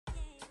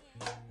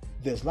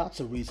There's lots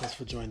of reasons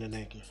for joining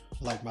Anchor,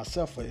 like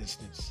myself for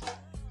instance.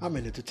 I'm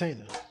an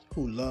entertainer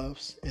who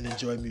loves and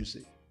enjoys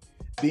music.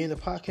 Being a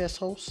podcast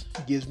host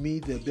gives me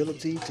the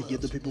ability to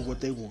give the people what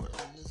they want.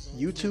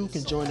 You too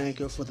can join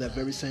Anchor for that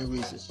very same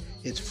reason.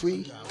 It's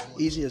free,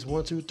 easy as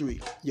 1, 2,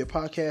 3. Your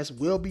podcast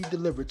will be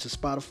delivered to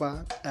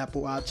Spotify,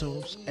 Apple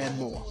iTunes, and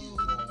more.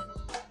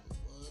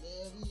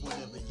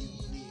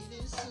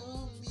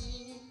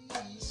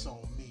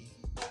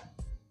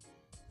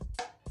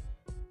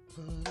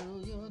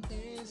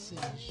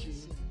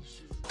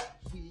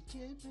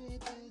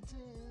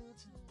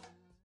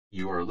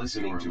 You are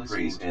listening to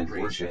Praise and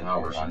Worship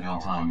Hour on All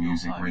Time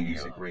Music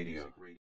Radio.